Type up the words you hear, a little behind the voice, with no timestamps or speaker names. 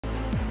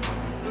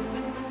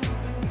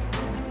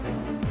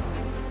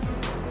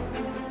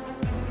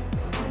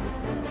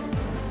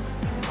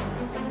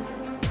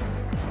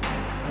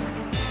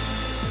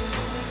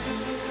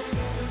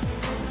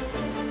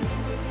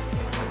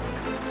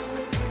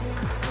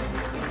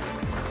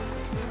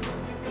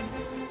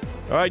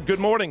All right, good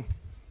morning.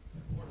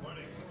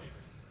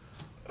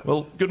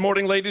 Well, good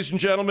morning, ladies and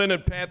gentlemen,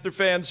 and Panther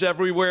fans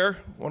everywhere.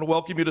 I want to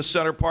welcome you to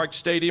Center Park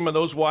Stadium and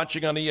those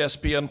watching on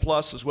ESPN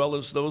Plus, as well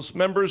as those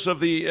members of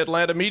the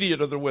Atlanta media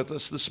that are with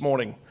us this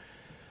morning.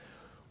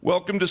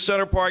 Welcome to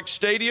Center Park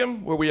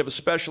Stadium, where we have a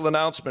special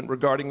announcement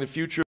regarding the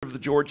future of the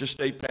Georgia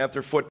State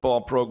Panther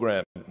football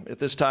program. At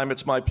this time,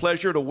 it's my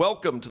pleasure to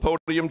welcome to the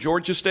podium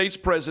Georgia State's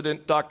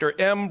president, Dr.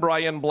 M.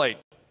 Brian Blake.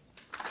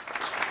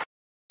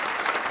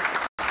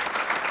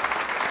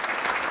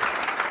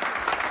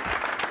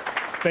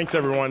 Thanks,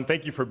 everyone.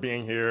 Thank you for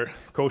being here.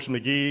 Coach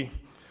McGee,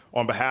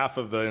 on behalf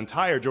of the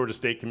entire Georgia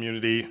State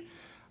community,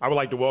 I would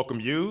like to welcome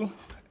you,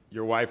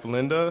 your wife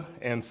Linda,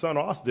 and son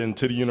Austin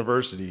to the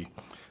university.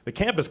 The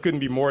campus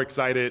couldn't be more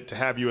excited to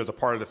have you as a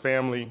part of the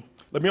family.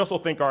 Let me also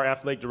thank our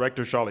athletic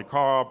director, Charlie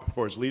Cobb,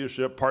 for his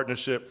leadership,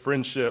 partnership,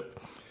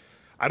 friendship.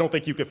 I don't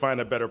think you could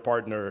find a better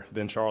partner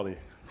than Charlie,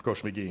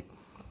 Coach McGee.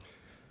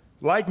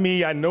 Like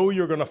me, I know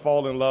you're going to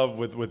fall in love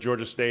with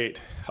Georgia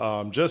State.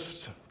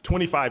 Just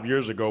 25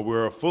 years ago, we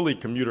were a fully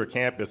commuter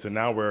campus, and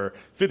now we're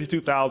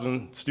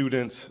 52,000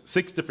 students,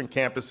 6 different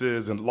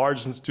campuses, and the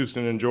largest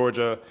institution in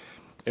Georgia,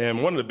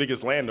 and one of the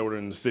biggest landowners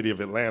in the city of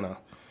Atlanta.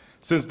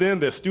 Since then,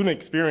 the student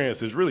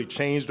experience has really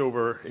changed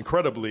over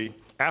incredibly.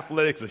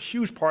 Athletics is a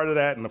huge part of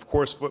that, and of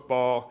course,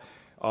 football.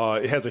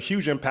 It has a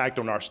huge impact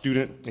on our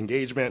student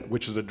engagement,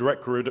 which is a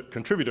direct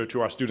contributor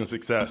to our student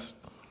success.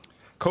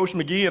 Coach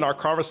McGee, in our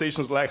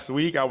conversations last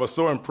week, I was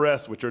so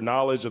impressed with your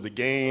knowledge of the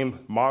game,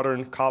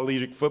 modern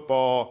collegiate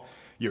football,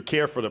 your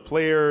care for the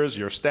players,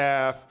 your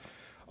staff,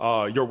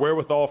 your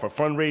wherewithal for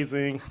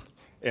fundraising,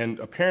 and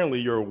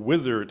apparently you're a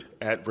wizard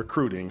at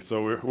recruiting.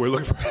 So we're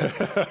looking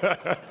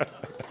for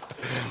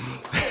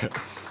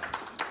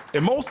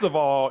and most of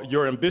all,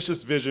 your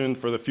ambitious vision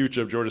for the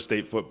future of Georgia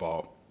State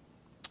football.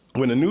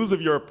 When the news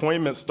of your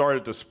appointment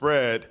started to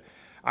spread,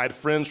 I had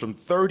friends from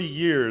 30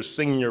 years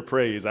singing your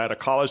praise. I had a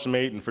college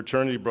mate and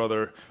fraternity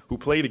brother who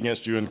played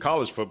against you in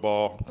college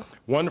football.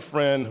 One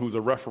friend who's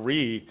a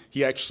referee,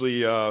 he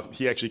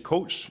actually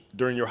coached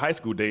during your high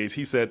school days.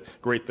 He said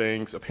great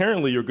things.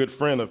 Apparently, you're a good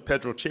friend of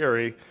Pedro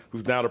Cherry,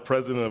 who's now the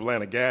president of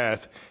Atlanta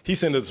Gas. He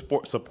sent his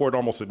support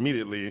almost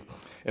immediately.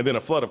 And then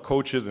a flood of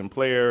coaches and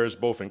players,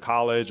 both in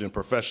college and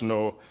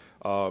professional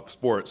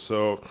sports.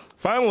 So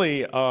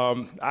finally,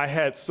 I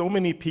had so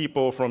many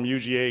people from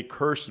UGA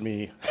curse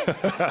me.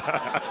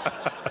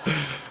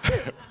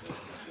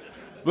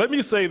 Let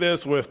me say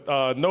this with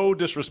no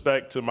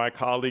disrespect to my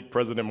colleague,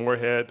 President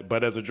Moorhead,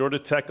 but as a Georgia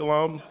Tech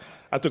alum,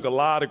 I took a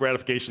lot of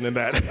gratification in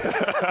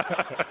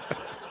that.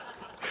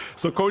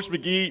 So Coach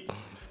McGee,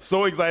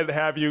 so excited to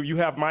have you. You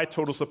have my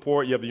total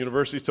support. You have the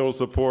university's total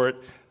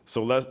support.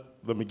 So let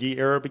the McGee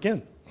era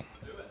begin.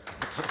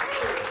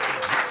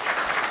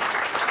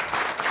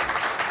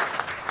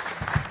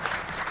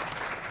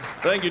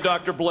 Thank you,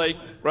 Dr. Blake.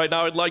 Right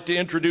now, I'd like to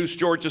introduce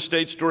Georgia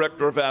State's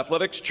Director of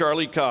Athletics,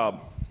 Charlie Cobb.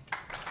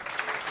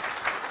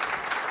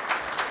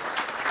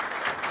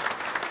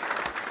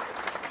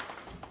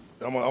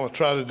 I'm gonna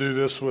try to do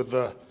this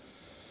without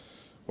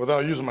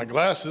using my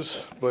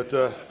glasses, but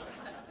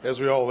as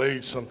we all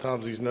age,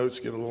 sometimes these notes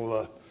get a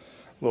little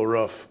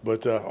rough.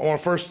 But I want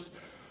to first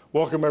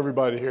welcome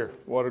everybody here.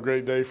 What a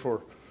great day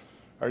for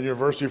our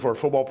university, for our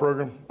football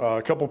program.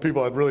 A couple of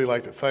people I'd really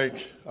like to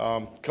thank,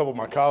 a couple of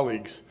my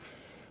colleagues.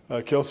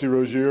 Kelsey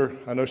Rozier,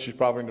 I know she's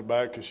probably in the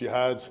back because she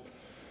hides.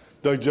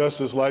 Doug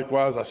Justice,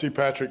 likewise. I see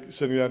Patrick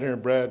sitting down here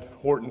and Brad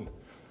Horton.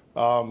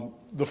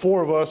 The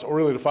 4 of us, or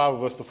really the 5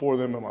 of us, the 4 of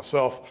them and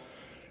myself,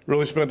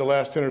 really spent the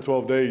last 10 or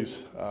 12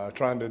 days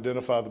trying to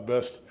identify the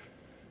best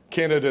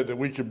candidate that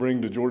we could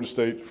bring to Georgia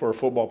State for our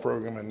football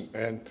program,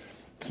 and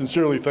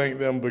sincerely thank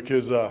them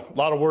because a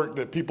lot of work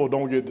that people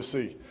don't get to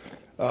see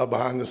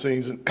behind the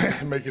scenes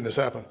and making this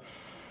happen.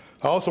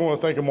 I also want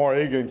to thank Amar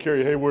Aga and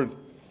Kerry Hayward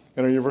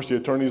in our University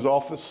Attorney's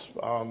Office.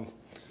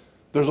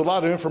 There's a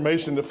lot of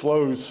information that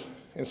flows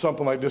in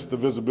something like this, the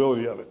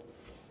visibility of it.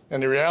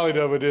 And the reality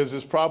of it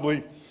is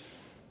probably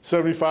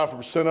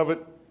 75% of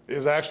it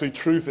is actually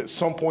truth at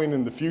some point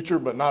in the future,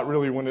 but not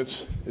really when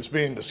it's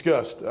being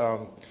discussed.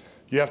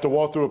 You have to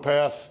walk through a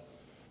path,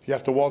 you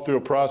have to walk through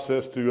a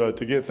process to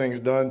get things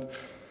done,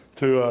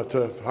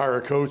 to hire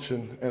a coach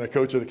and a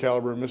coach of the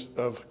caliber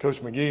of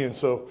Coach McGee. And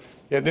so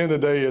at the end of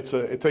the day,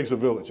 it takes a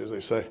village, as they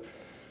say.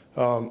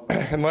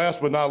 And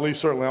last but not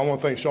least, certainly, I want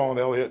to thank Sean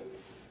Elliott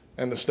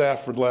and the staff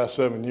for the last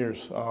 7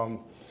 years. You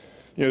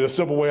know, the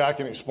simple way I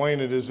can explain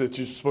it is that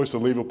you're supposed to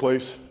leave a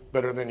place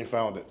better than you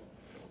found it.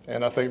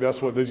 And I think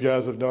that's what these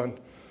guys have done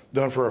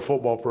for our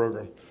football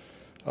program.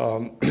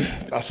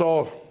 I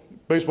saw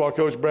baseball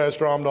coach Brad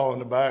Stromdahl in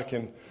the back,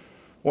 and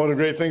one of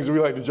the great things that we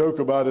like to joke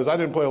about is I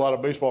didn't play a lot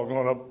of baseball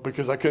growing up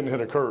because I couldn't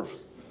hit a curve.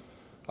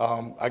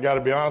 I got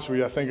to be honest with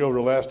you, I think over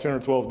the last 10 or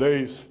 12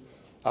 days,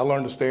 I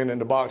learned to stand in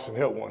the box and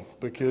hit one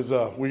because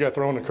we got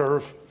thrown a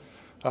curve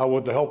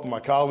with the help of my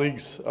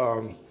colleagues.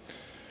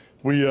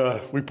 We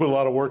put a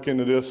lot of work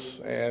into this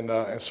and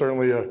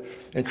certainly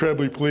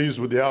incredibly pleased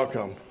with the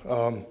outcome.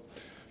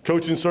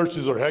 Coaching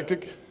searches are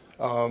hectic,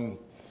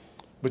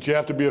 but you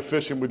have to be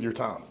efficient with your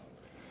time.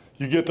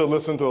 you get to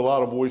listen to a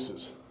lot of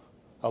voices.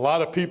 A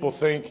lot of people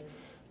think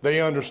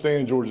they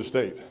understand Georgia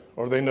State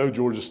or they know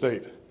Georgia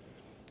State.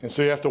 And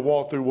so you have to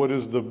walk through what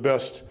is the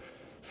best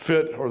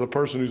fit or the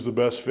person who's the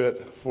best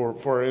fit for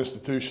our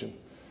institution.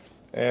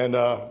 And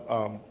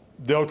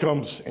Dell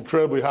comes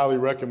incredibly highly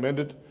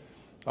recommended.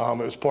 It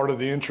was part of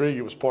the intrigue.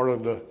 It was part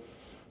of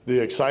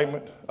the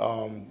excitement.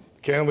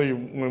 Candidly,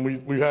 when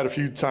we've had a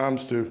few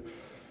times to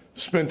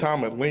spend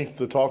time at length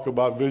to talk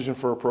about vision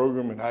for a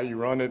program and how you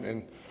run it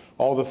and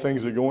all the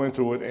things that go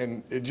into it.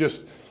 And it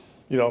just,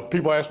 you know,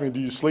 people ask me,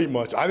 do you sleep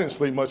much? I didn't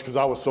sleep much because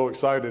I was so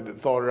excited at the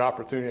thought of the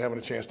opportunity of having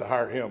a chance to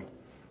hire him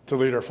to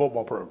lead our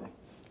football program.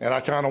 And I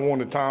kind of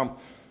wanted time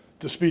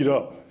to speed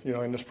up, you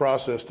know, in this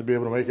process to be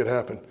able to make it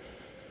happen.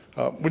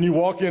 When you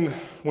walk in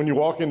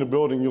the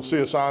building, you'll see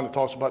a sign that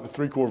talks about the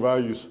 3 core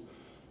values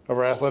of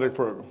our athletic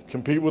program: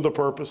 compete with a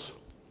purpose,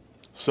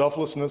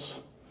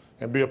 selflessness,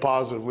 and be a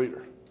positive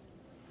leader.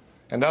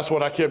 And that's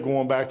what I kept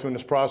going back to in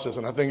this process,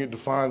 and I think it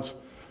defines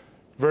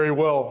very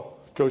well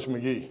Coach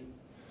McGee.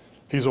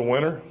 He's a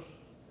winner,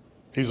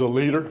 he's a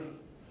leader,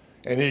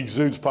 and he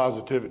exudes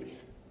positivity.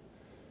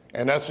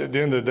 And that's, at the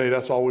end of the day,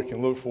 that's all we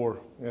can look for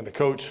in a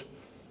coach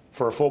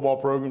for our football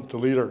program, to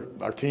lead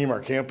our team, our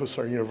campus,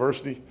 our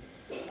university.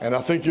 And I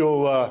think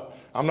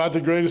I'm not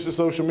the greatest at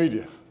social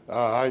media,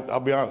 I'll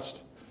be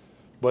honest.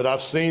 But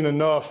I've seen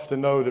enough to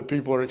know that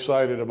people are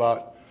excited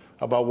about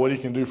what he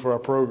can do for our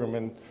program.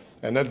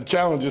 And that the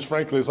challenge is,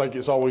 frankly, is like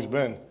it's always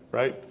been,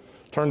 right?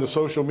 Turn the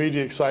social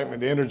media excitement,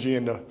 the energy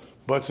into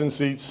butts in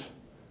seats,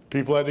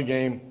 people at the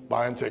game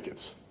buying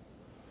tickets.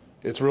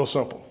 It's real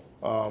simple.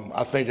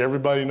 I think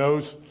everybody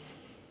knows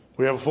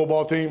we have a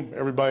football team.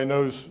 Everybody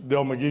knows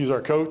Dell McGee's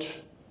our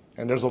coach.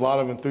 And there's a lot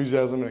of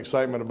enthusiasm and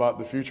excitement about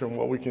the future and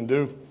what we can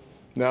do.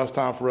 Now it's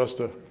time for us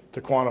to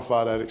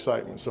quantify that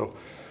excitement. So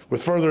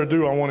with further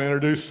ado, I want to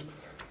introduce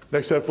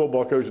next head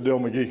football coach, Dell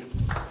McGee.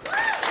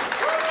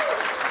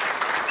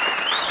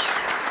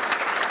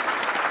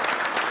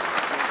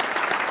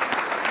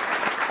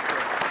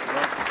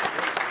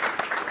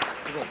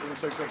 We're going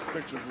to take some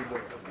pictures with the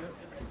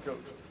coach.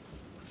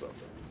 So,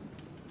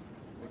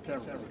 what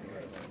camera?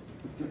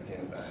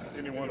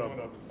 Any one of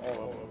them, all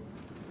of them.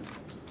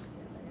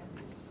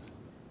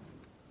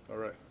 All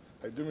right.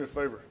 Hey, do me a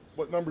favor.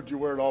 What number did you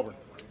wear at Auburn?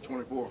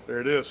 24. There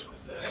it is.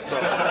 So,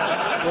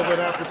 a little bit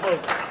after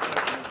folks.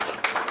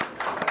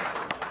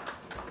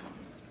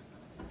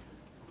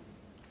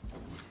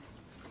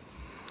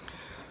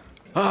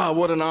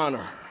 What an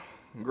honor.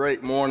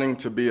 Great morning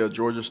to be a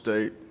Georgia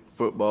State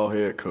football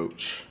head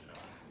coach.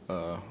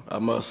 I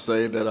must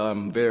say that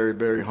I'm very,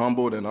 very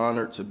humbled and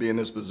honored to be in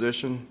this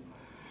position.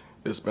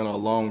 It's been a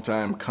long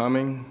time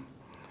coming,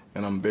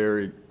 and I'm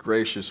very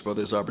gracious for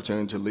this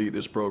opportunity to lead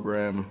this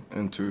program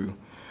into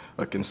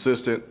a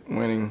consistent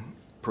winning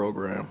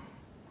program.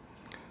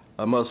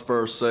 I must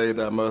first say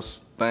that I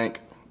must thank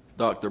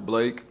Dr.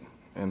 Blake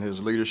and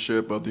his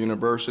leadership of the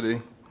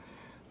university,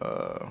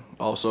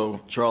 also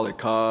Charlie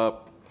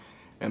Cobb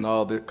and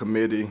all the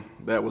committee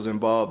that was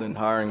involved in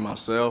hiring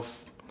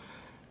myself.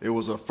 It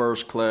was a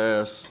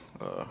first-class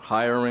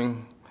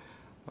hiring.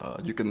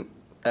 You can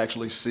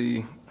actually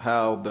see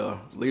how the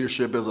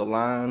leadership is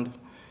aligned,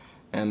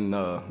 and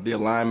the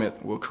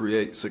alignment will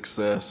create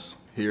success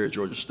here at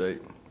Georgia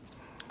State.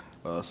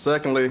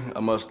 Secondly,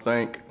 I must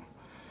thank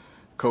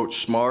Coach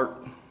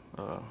Smart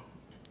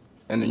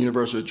and the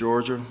University of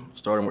Georgia,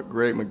 starting with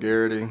Greg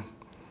McGarity,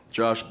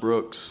 Josh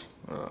Brooks,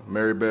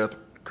 Mary Beth,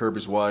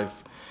 Kirby's wife,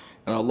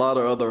 and a lot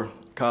of other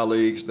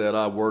colleagues that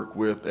I work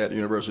with at the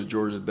University of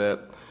Georgia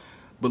that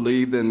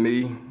believed in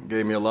me,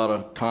 gave me a lot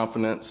of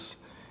confidence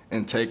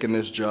in taking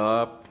this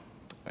job.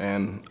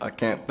 And I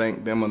can't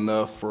thank them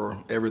enough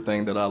for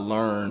everything that I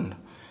learned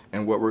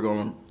and what we're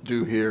going to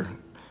do here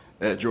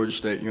at Georgia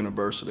State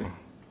University.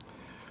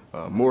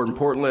 More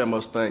importantly, I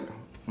must thank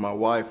my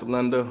wife,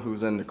 Linda,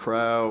 who's in the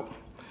crowd.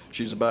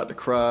 She's about to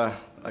cry.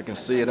 I can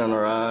see it in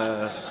her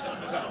eyes.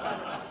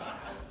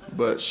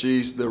 But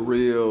she's the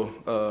real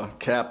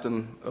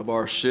captain of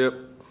our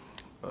ship.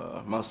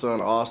 My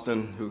son,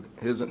 Austin, who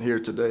isn't here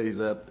today,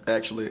 he's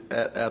actually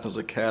at Athens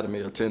Academy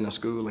attending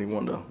school. He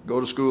wanted to go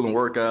to school and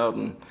work out,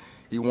 and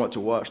he wanted to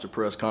watch the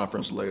press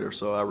conference later,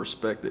 so I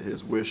respected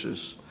his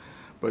wishes.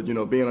 But, you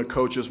know, being a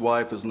coach's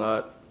wife is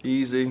not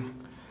easy.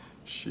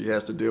 She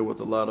has to deal with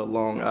a lot of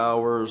long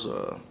hours,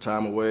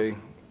 time away,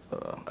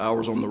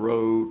 hours on the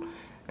road,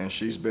 and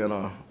she's been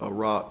a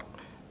rock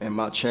and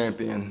my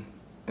champion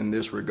in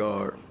this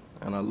regard,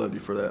 and I love you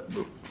for that,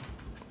 Boo.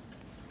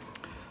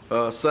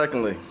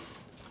 Secondly,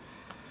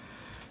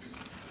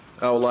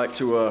 I would like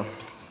to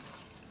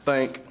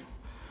thank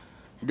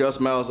Gus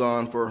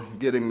Malzahn for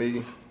getting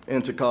me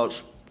into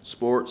college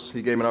sports.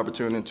 He gave me an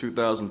opportunity in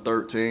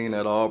 2013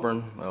 at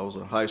Auburn. I was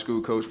a high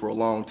school coach for a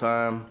long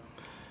time,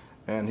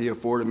 and he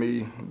afforded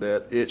me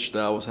that itch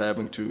that I was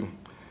having to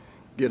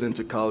get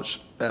into college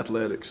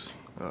athletics.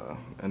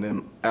 And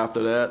then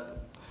after that,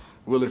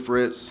 Willie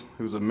Fritz,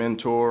 who's a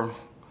mentor,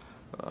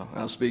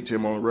 I speak to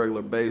him on a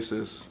regular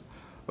basis,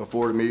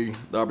 afforded me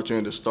the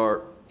opportunity to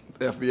start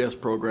the FBS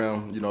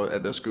program, you know,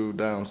 at that school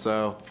down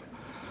south.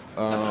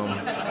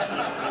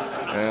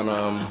 And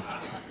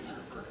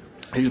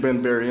he's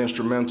been very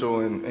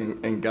instrumental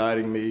in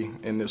guiding me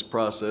in this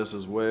process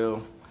as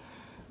well.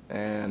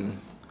 And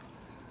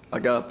I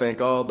gotta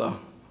thank all the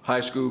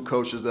high school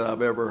coaches that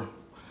I've ever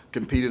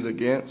competed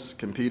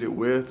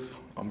with.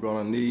 I'm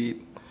gonna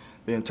need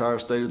the entire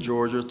state of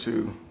Georgia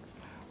to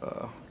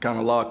kind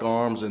of lock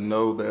arms and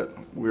know that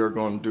we are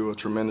going to do a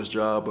tremendous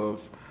job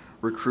of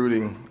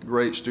recruiting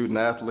great student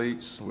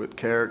athletes with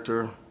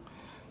character,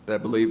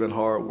 that believe in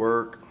hard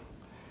work,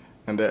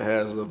 and that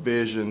has a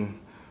vision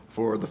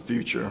for the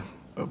future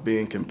of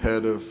being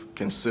competitive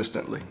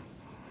consistently.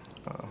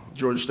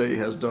 Georgia State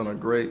has done a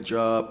great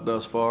job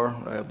thus far.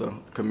 I have to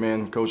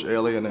commend Coach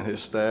Elliott and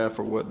his staff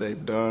for what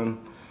they've done.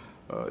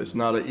 It's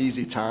not an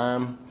easy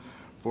time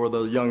for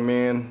the young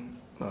men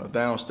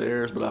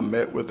downstairs, but I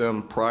met with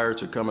them prior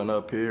to coming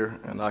up here,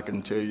 and I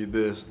can tell you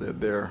this,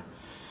 that they're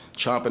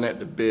chomping at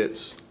the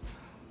bits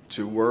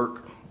to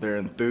work. They're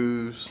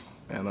enthused,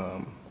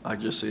 and I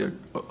just see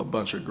a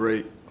bunch of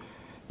great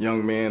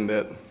young men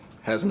that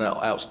has an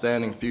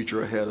outstanding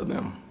future ahead of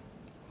them.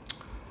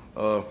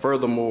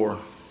 Furthermore,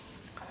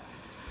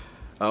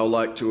 I would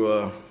like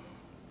to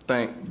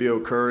thank Bill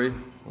Curry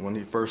when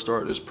he first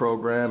started this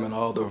program, and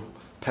all the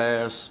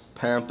past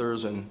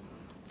Panthers and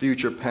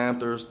future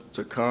Panthers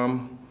to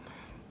come.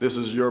 This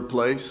is your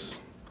place.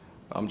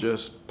 I'm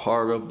just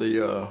part of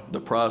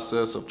the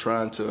process of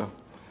trying to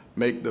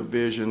make the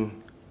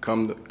vision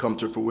come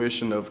to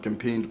fruition of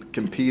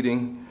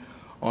competing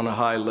on a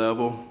high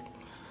level.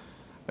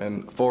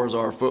 And as far as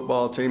our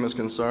football team is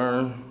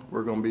concerned,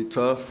 we're going to be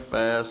tough,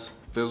 fast,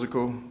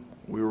 physical.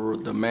 We will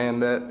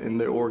demand that in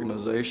the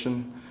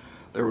organization.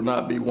 There will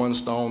not be one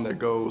stone that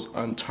goes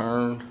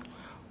unturned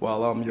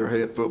while I'm your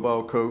head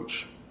football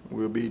coach.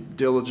 We'll be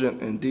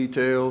diligent in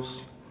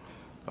details.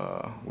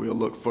 We'll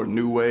look for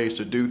new ways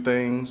to do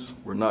things.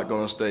 We're not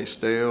going to stay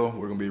stale.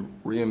 We're going to be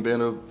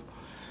reinventive.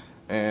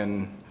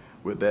 And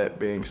with that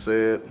being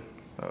said,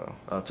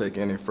 I'll take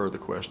any further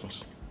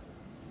questions.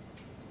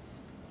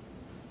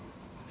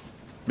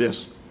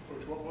 Yes?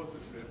 Coach, what was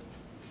it that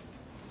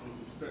was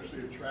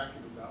especially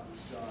attractive about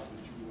this job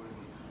that you wanted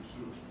to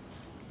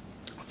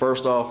pursue?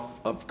 First off,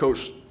 I've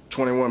coached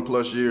 21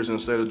 plus years in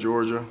the state of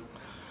Georgia.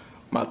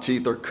 My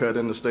teeth are cut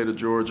in the state of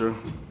Georgia.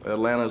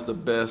 Atlanta is the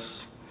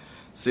best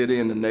city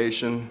in the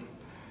nation,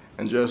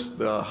 and just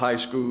the high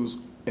schools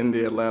in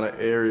the Atlanta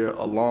area,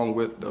 along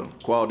with the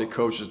quality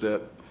coaches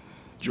that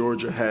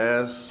Georgia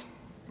has.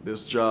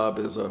 This job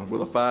is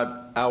with a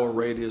 5-hour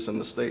radius in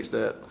the states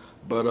that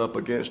butt up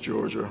against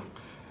Georgia.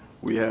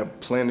 We have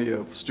plenty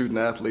of student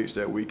athletes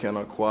that we can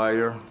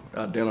acquire,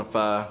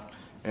 identify,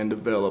 and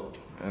develop.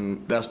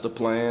 And that's the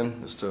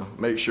plan, is to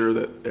make sure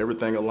that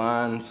everything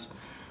aligns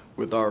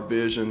with our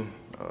vision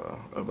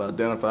of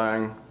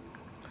identifying,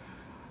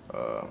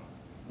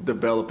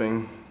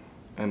 developing,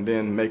 and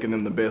then making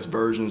them the best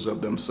versions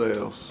of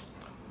themselves.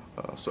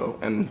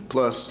 And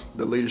plus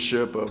the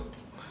leadership of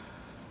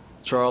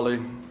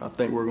Charlie, I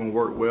think we're going to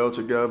work well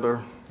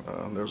together.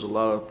 There's a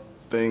lot of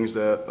things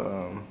that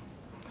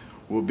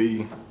will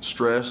be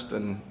stressed,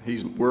 and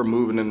we're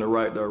moving in the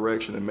right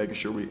direction and making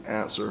sure we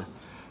answer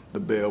the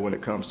bell when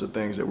it comes to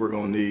things that we're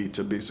going to need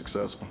to be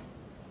successful.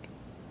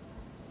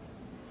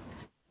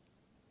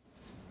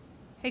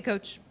 Hey,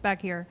 Coach,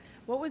 back here.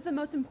 What was the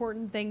most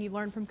important thing you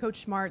learned from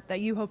Coach Smart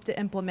that you hope to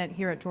implement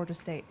here at Georgia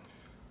State?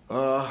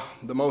 The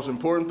most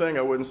important thing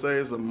I wouldn't say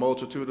is a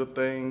multitude of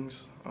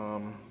things.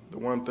 The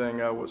one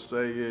thing I would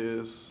say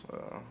is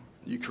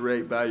you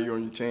create value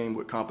on your team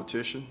with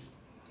competition,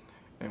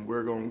 and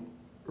we're going to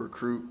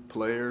recruit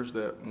players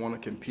that want to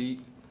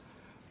compete,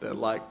 that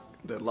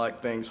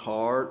like things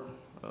hard.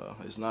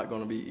 It's not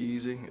going to be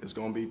easy. It's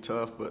going to be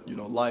tough, but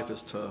life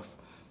is tough.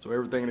 So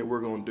everything that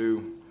we're going to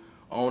do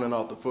on and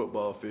off the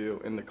football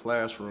field, in the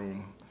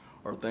classroom,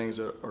 are things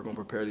that are going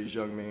to prepare these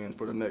young men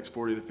for the next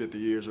 40 to 50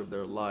 years of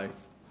their life.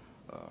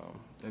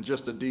 And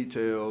just the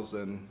details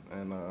and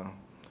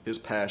his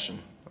passion.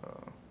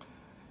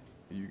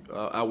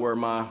 I wear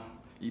my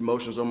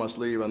emotions on my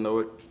sleeve. I know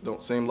it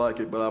don't seem like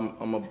it, but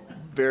I'm a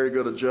very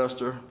good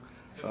adjuster.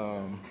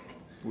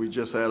 We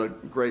just had a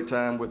great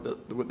time with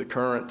the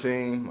current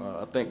team.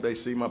 I think they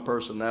see my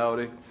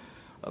personality.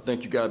 I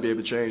think you got to be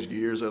able to change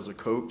gears as a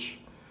coach.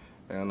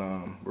 And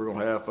we're going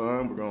to have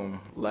fun, we're going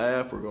to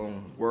laugh, we're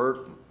going to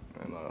work,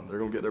 and they're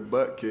going to get their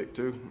butt kicked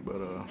too.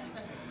 But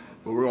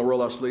we're going to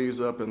roll our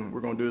sleeves up, and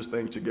we're going to do this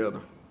thing together.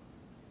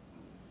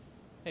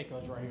 Hey,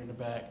 Coach, right here in the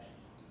back.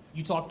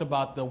 You talked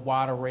about the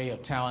wide array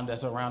of talent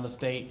that's around the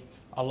state.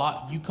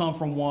 You come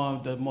from one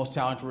of the most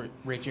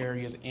talent-rich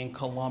areas in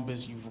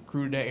Columbus. You've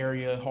recruited that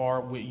area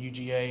hard with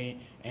UGA,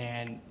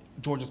 and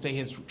Georgia State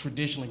has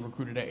traditionally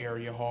recruited that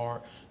area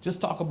hard.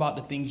 Just talk about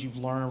the things you've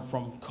learned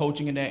from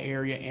coaching in that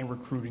area and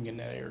recruiting in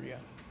that area.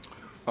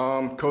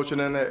 Coaching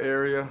in that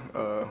area,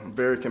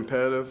 very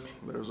competitive.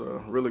 There's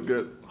a really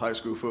good high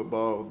school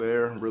football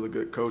there, really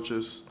good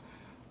coaches.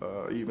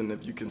 Even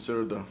if you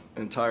consider the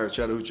entire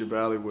Chattahoochee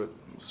Valley with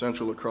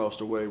Central across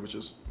the way, which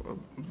is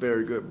a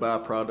very good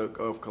byproduct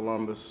of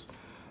Columbus.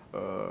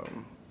 The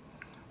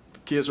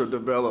kids are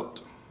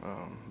developed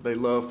They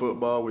love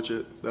football,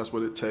 that's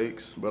what it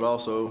takes, but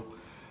also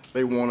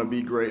they want to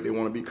be great. They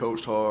want to be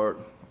coached hard.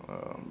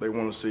 They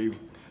want to see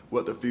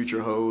what the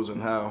future holds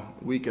and how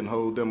we can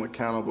hold them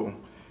accountable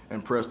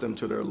and press them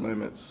to their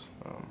limits.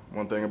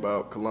 One thing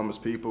about Columbus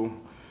people,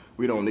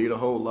 we don't need a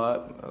whole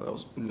lot. That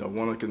was,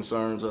 one of the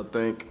concerns, I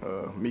think,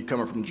 me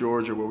coming from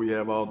Georgia, where we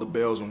have all the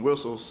bells and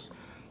whistles,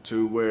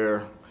 to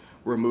where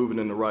we're moving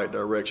in the right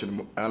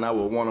direction, and I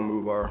would want to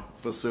move our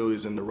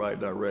facilities in the right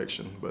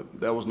direction. But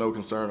that was no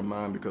concern of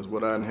mine, because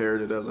what I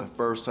inherited as a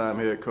first-time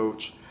head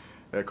coach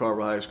at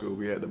Carver High School,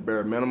 we had the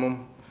bare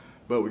minimum,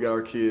 but we got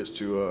our kids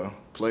to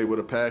play with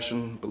a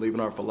passion, believe in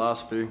our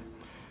philosophy,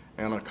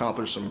 and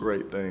accomplish some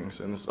great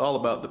things. And it's all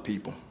about the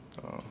people.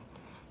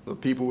 The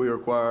people we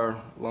acquire,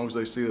 as long as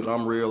they see that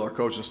I'm real, our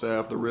coaching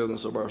staff, the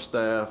realness of our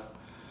staff,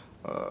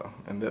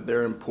 and that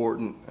they're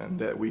important and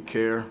that we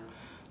care,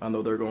 I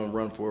know they're going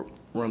to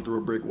run through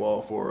a brick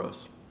wall for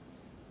us.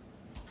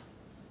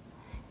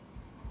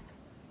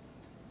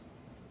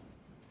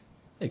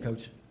 Hey,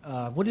 Coach.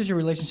 What is your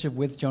relationship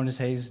with Jonas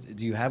Hayes?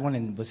 Do you have one,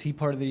 and was he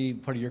part of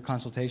your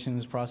consultation in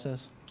this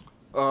process?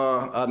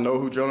 I know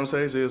who Jonas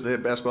Hayes is, the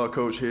head basketball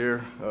coach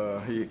here.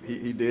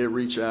 He did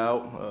reach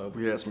out.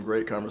 We had some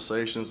great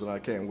conversations, and I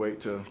can't wait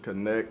to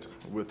connect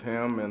with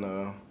him.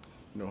 And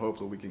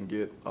hopefully we can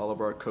get all of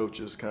our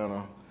coaches kind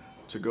of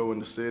to go in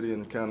the city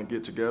and kind of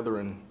get together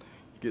and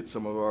get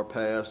some of our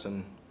past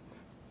and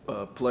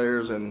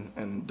players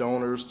and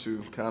donors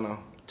to kind of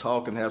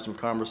talk and have some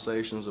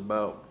conversations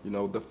about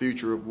the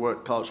future of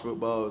what college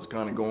football is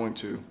kind of going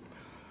to.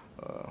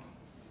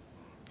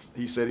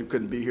 He said he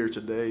couldn't be here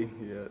today.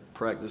 He had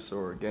practice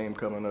or a game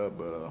coming up,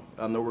 but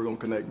I know we're going to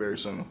connect very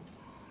soon.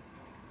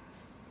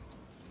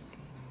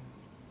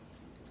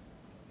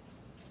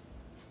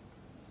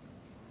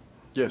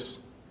 Yes.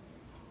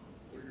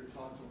 What are your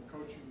thoughts on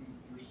coaching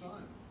your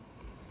son?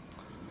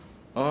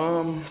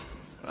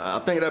 I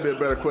think that'd be a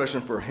better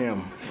question for him.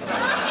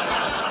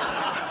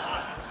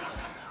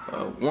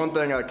 One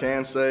thing I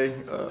can say,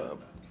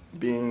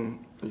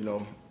 being,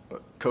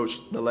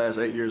 coached the last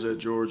 8 years at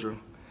Georgia,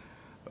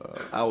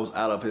 I was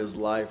out of his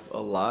life a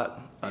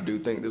lot. I do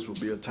think this will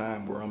be a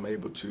time where I'm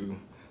able to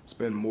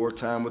spend more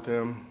time with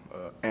him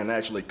and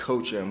actually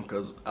coach him,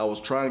 because I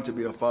was trying to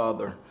be a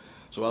father,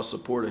 so I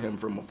supported him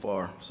from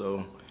afar.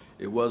 So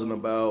it wasn't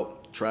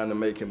about trying to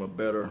make him a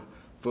better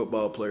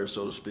football player,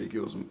 so to speak.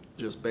 It was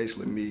just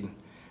basically me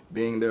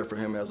being there for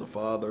him as a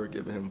father,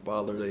 giving him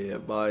fatherly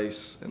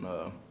advice, and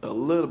a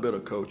little bit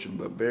of coaching,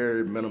 but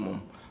very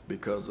minimum,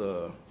 because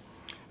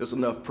there's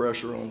enough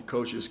pressure on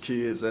coaches'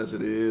 kids as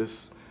it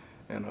is.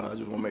 And I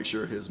just want to make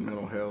sure his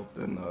mental health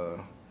and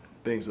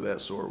things of that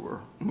sort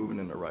were moving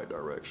in the right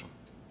direction.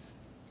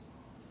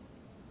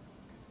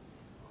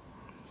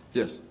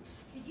 Yes?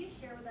 Could you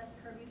share with us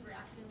Kirby's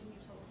reaction when you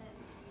told him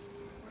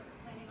you were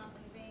planning on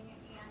leaving?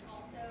 And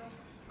also,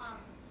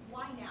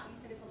 why now? You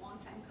said it's a long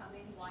time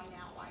coming. Why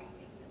now? Why are you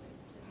making the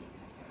move to being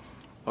head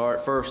coach? All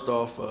right, first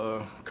off,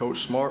 Coach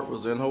Smart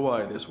was in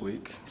Hawaii this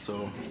week.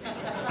 So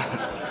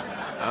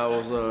I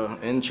was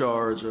in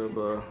charge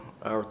of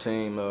our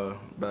team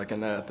back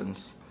in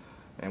Athens,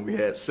 and we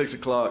had 6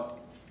 o'clock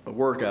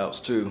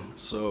workouts too.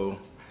 So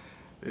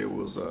it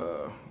was,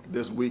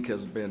 this week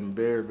has been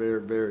very,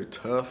 very, very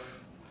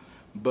tough,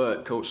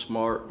 but Coach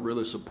Smart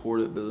really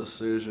supported the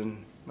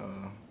decision.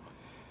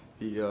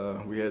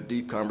 We had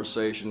deep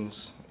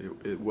conversations.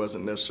 It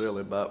wasn't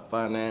necessarily about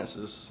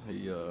finances.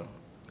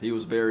 He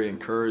was very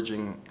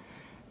encouraging,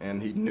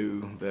 and he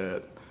knew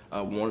that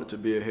I wanted to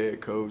be a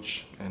head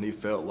coach, and he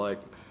felt like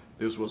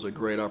this was a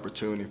great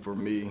opportunity for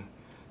me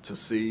to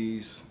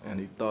seize, and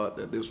he thought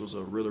that this was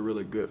a really,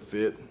 really good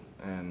fit,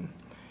 and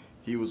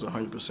he was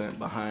 100%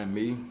 behind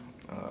me.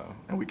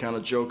 And we kind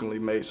of jokingly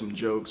made some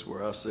jokes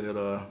where I said,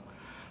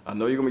 I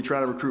know you're gonna be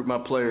trying to recruit my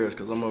players,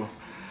 because I'm gonna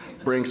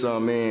bring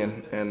some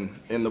in, and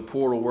in the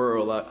portal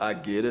world, I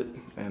get it,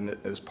 and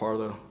it's part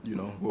of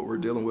what we're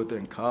dealing with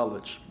in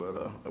college,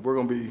 but we're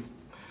gonna be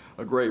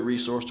a great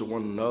resource to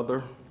one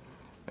another,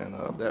 and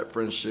that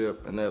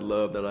friendship and that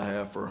love that I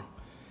have for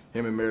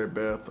him and Mary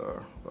Beth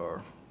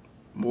are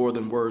more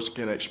than words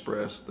can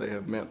express. They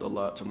have meant a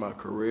lot to my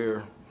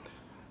career.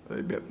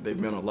 They've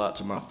meant a lot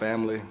to my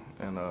family,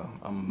 and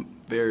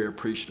I'm very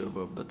appreciative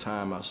of the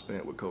time I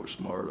spent with Coach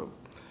Smart of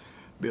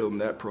building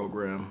that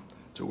program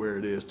to where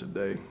it is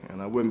today.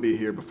 And I wouldn't be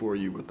here before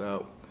you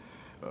without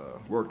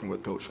working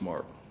with Coach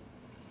Smart.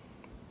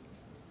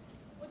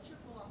 What's your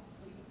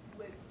philosophy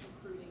with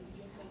recruiting?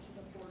 You just mentioned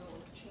the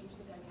portal changed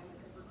the dynamic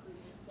of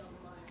recruiting so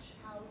much.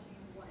 How do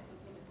you want to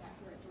implement that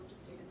here at Georgia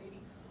State? And maybe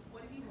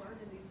what have you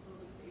learned in these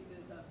early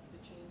phases of the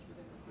change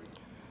within recruiting?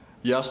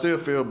 Yeah,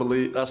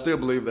 I still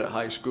believe that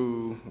high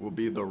school will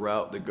be the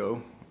route to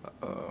go.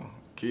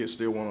 Kids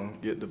still want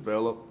to get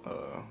developed.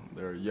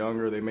 They're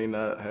younger. They may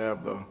not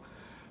have the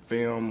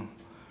film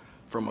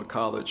from a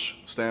college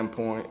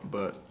standpoint,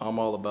 but I'm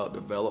all about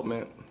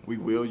development. We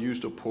will use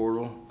the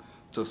portal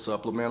to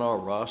supplement our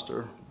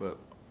roster, but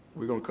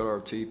we're going to cut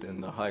our teeth in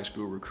the high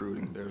school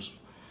recruiting. There's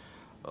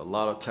a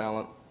lot of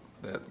talent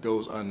that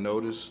goes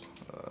unnoticed.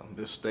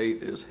 This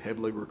state is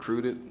heavily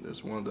recruited.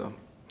 It's one of the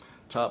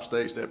top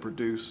states that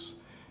produce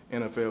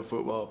NFL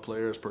football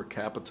players per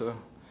capita.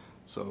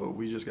 So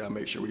we just got to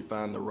make sure we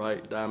find the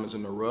right diamonds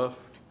in the rough,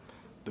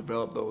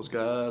 develop those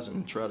guys,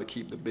 and try to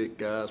keep the big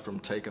guys from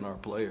taking our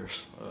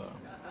players. Coach,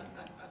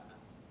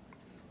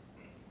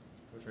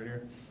 right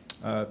here.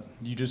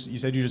 You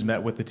said you just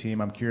met with the team.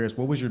 I'm curious,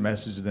 what was your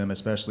message to them,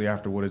 especially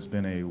after what has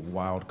been a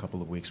wild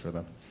couple of weeks for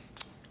them?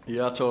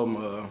 Yeah, I told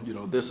them, you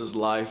know, this is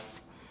life.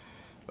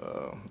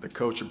 The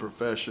coaching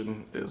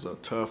profession is a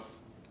tough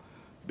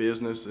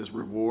business. It's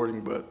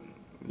rewarding, but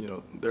you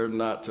know, they're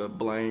not to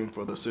blame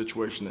for the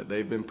situation that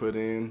they've been put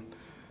in.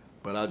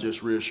 But I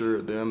just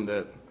reassured them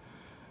that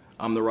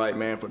I'm the right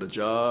man for the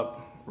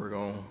job. We're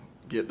going to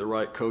get the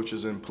right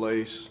coaches in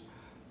place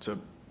to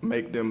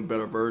make them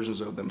better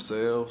versions of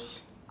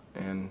themselves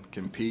and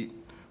compete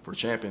for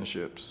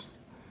championships.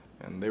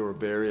 And they were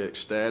very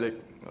ecstatic.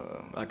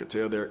 I could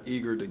tell they're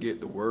eager to get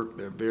to work.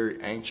 They're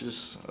very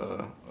anxious,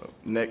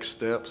 next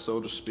steps, so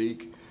to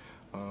speak.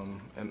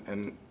 And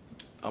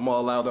I'm gonna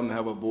allow them to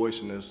have a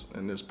voice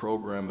in this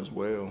program as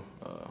well.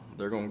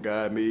 They're gonna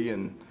guide me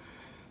and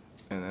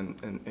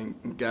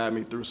guide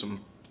me through some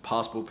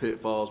possible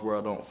pitfalls where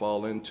I don't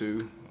fall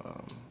into.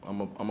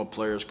 I'm a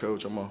player's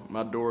coach.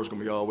 My door is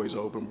gonna be always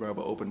open. We're gonna have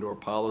an open door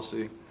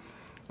policy.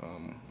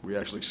 We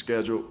actually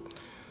scheduled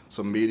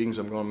some meetings.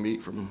 I'm gonna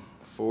meet from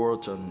 4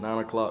 to 9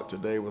 o'clock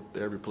today with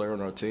every player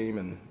on our team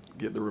and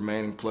get the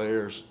remaining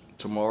players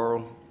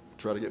tomorrow.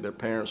 Try to get their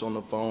parents on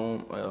the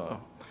phone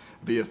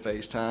via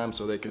FaceTime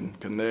so they can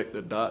connect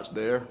the dots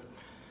there.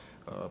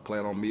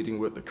 Plan on meeting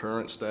with the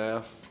current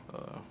staff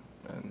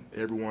and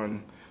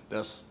everyone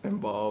that's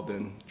involved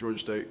in Georgia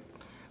State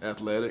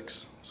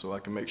athletics, so I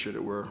can make sure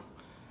that we're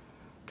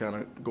kind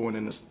of going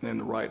in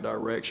the right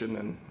direction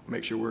and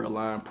make sure we're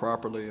aligned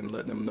properly and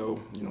let them know,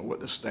 you know, what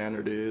the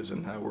standard is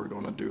and how we're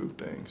going to do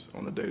things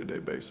on a day-to-day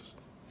basis.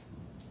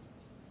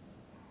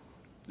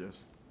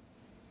 Yes.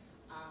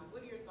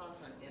 What are your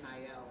thoughts on NIL, and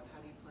how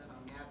do you plan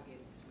on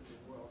navigating through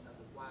the world of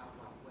the Wild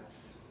Wild West,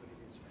 which is what it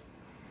is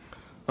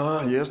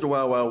right now? Yeah, it's the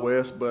Wild Wild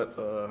West, but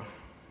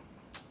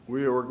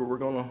we're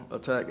going to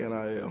attack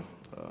NIL.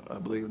 I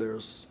believe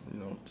there's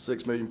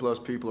 6 million plus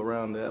people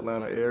around the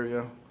Atlanta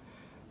area.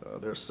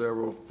 There's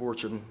several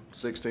Fortune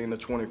 16 to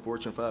 20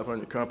 Fortune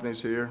 500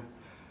 companies here.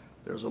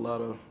 There's a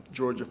lot of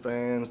Georgia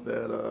fans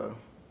that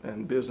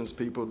and business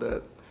people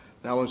that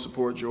not only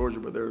support Georgia,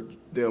 but they're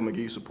Dell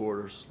McGee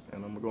supporters.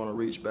 And I'm going to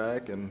reach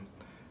back and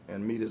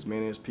meet as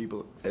many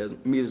people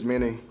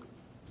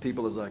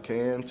as I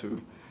can to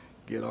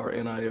get our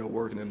NIL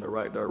working in the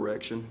right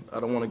direction. I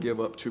don't want to give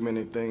up too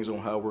many things on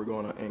how we're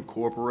going to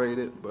incorporate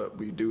it, but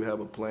we do have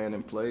a plan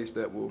in place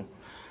that will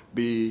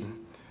be,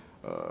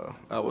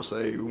 I would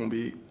say, it won't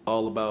be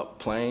all about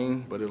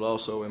playing, but it'll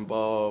also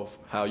involve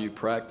how you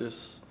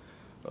practice,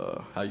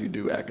 how you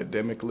do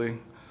academically,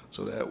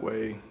 so that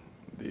way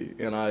the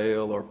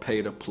NIL or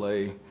pay to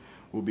play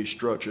will be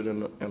structured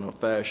in a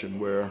fashion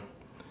where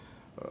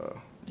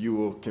you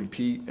will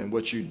compete and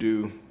what you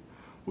do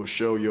will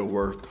show your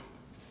worth.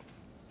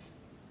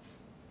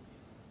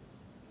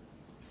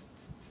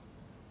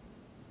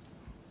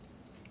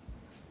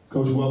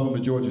 Coach, welcome to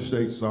Georgia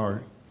State.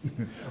 Sorry.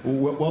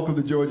 Welcome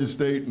to Georgia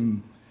State,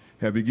 and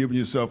have you given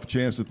yourself a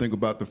chance to think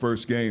about the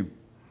first game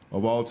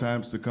of all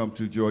times to come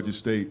to Georgia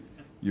State?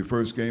 Your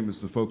first game is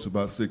the folks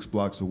about 6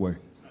 blocks away.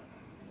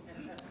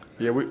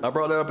 Yeah, I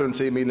brought that up in the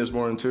team meeting this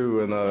morning too,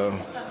 and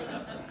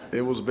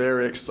it was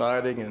very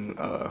exciting, and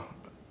I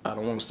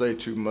don't want to say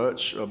too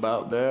much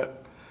about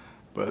that,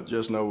 but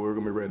just know we're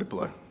going to be ready to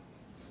play.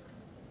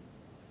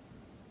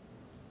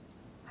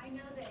 I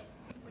know that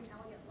when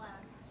Elliott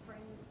left,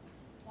 spring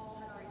ball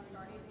had already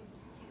started. Did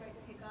you guys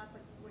pick up?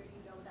 Like, where do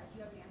you go with that? Do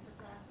you have an answer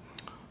for that?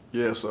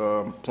 Yes,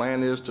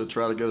 plan is to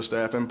try to get a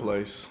staff in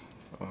place.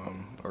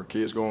 Our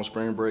kids go on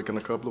spring break in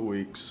a couple of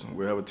weeks.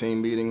 We have a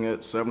team meeting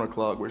at 7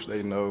 o'clock, which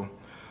they know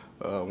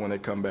when they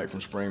come back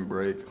from spring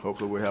break.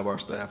 Hopefully we'll have our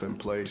staff in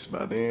place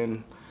by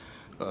then,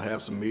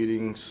 have some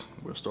meetings.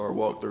 We'll start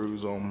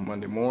walkthroughs on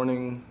Monday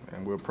morning,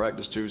 and we'll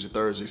practice Tuesday,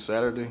 Thursday,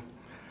 Saturday,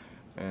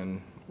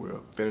 and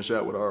we'll finish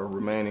out with our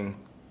remaining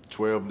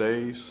 12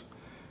 days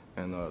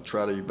and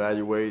try to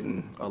evaluate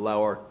and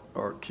allow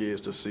our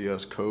kids to see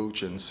us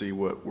coach and see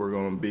what we're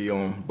going to be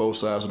on both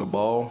sides of the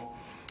ball.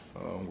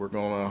 We're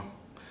going to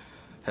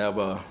have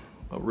a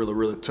really,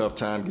 really tough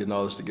time getting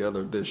all this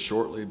together this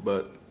shortly,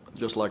 but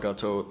just like I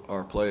told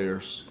our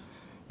players,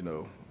 you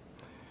know,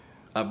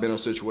 I've been in a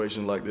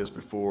situation like this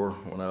before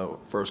when I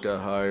first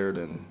got hired,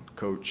 and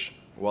Coach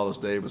Wallace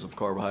Davis of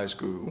Carver High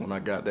School, when I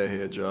got that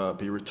head job,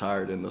 he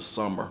retired in the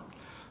summer.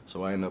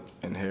 So I ended up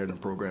inheriting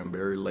the program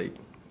very late.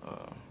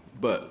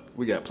 But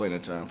we got plenty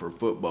of time for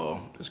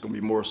football. It's going to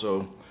be more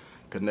so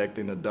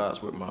connecting the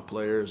dots with my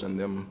players and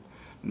them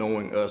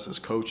knowing us as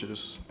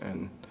coaches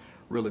and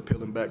really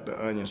peeling back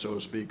the onion, so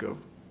to speak, of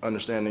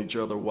understanding each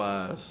other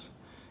whys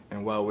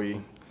and why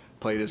we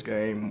play this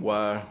game,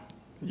 why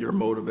you're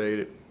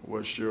motivated,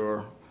 what's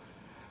your,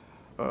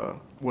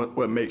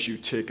 what makes you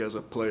tick as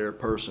a player,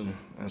 person,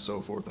 and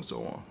so forth and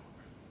so on.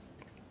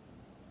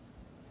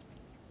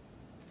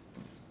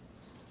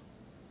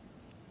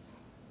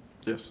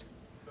 Yes.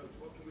 Coach,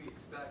 what can we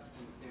expect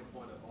from the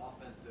standpoint of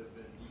offensive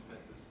and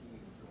defensive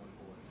schemes going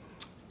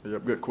forward?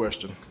 Yep, good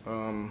question.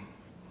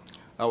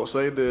 I would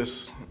say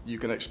this, you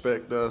can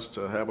expect us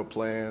to have a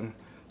plan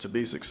to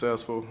be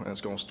successful, and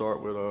it's going to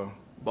start with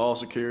ball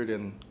security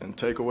and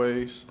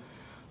takeaways.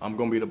 I'm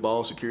going to be the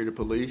ball security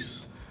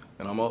police,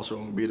 and I'm also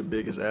going to be the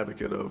biggest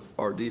advocate of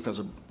our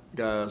defensive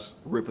guys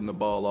ripping the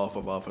ball off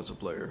of offensive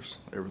players.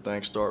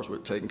 Everything starts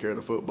with taking care of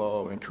the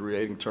football and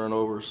creating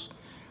turnovers,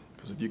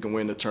 because if you can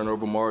win the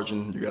turnover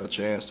margin, you got a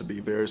chance to be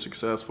very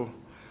successful.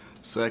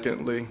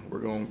 Secondly, we're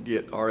going to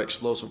get our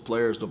explosive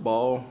players the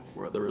ball,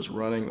 whether it's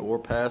running or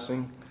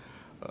passing,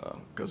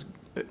 because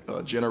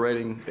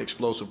generating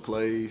explosive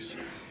plays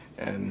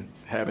and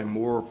having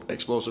more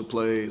explosive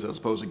plays as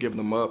opposed to giving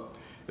them up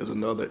is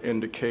another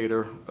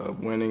indicator of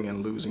winning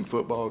and losing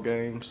football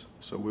games.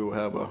 So we will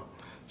have a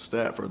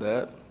stat for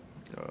that.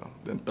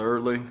 Then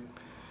thirdly,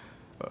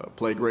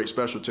 play great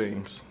special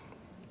teams.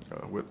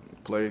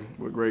 Play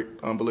with great,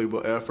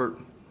 unbelievable effort.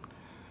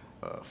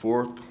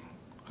 Fourth,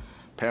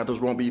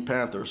 Panthers won't be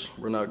Panthers.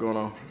 We're not going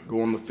to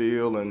go on the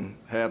field and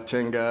have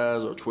 10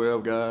 guys or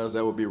 12 guys.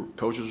 That would be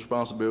coaches'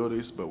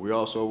 responsibilities, but we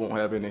also won't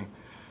have any,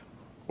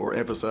 or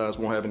emphasize,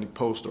 won't have any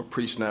post or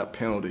pre-snap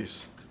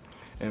penalties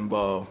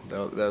involved.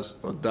 That's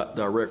a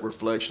direct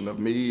reflection of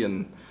me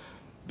and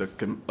the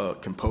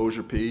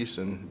composure piece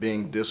and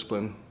being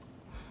disciplined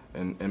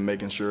and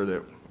making sure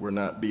that we're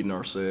not beating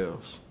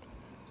ourselves.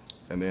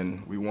 And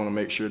then we want to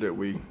make sure that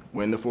we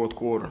win the fourth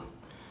quarter.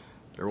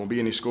 There won't be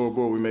any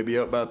scoreboard. We may be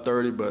up by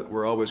 30, but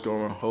we're always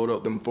going to hold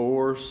up them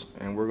fours,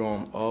 and we're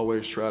going to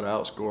always try to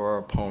outscore our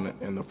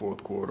opponent in the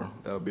fourth quarter.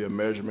 That'll be a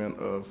measurement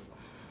of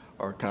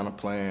our kind of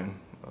plan.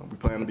 We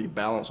plan to be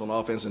balanced on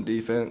offense and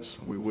defense.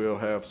 We will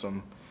have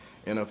some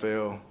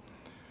NFL,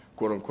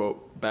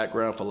 quote-unquote,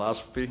 background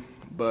philosophy,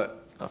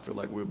 but I feel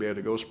like we'll be able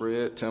to go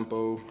spread,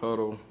 tempo,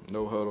 huddle,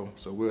 no huddle.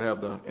 So we'll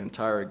have the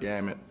entire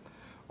gamut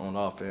on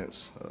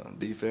offense.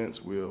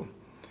 Defense will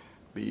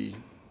be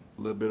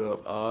a little bit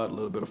of odd, a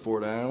little bit of 4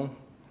 down,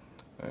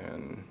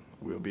 and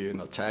we'll be an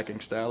attacking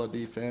style of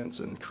defense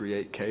and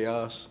create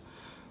chaos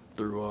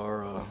through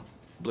our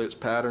blitz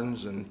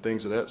patterns and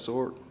things of that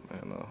sort.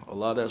 And a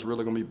lot of that's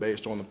really going to be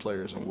based on the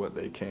players and what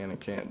they can and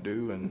can't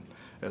do. And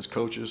as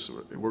coaches,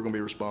 we're going to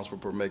be responsible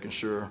for making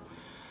sure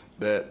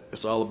that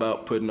it's all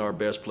about putting our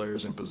best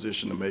players in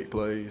position to make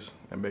plays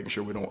and making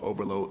sure we don't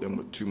overload them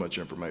with too much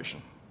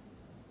information.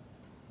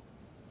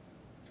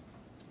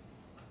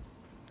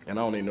 And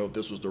I don't even know if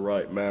this was the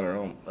right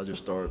manner. I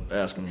just started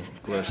asking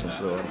questions,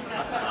 so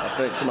I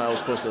think somebody was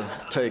supposed to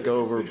take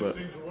over, but.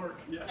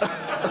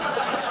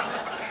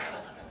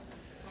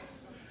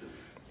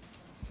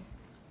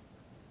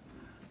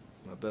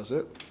 That's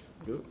it.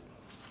 Good.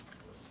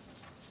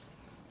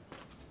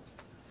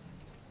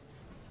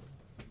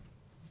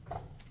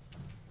 All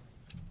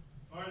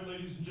right,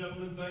 ladies and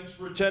gentlemen, thanks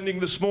for attending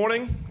this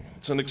morning.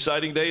 It's an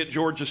exciting day at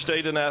Georgia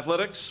State in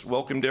athletics.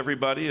 Welcome to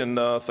everybody, and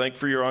thank you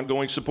for your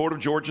ongoing support of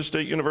Georgia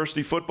State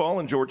University football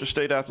and Georgia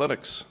State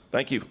athletics.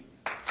 Thank you.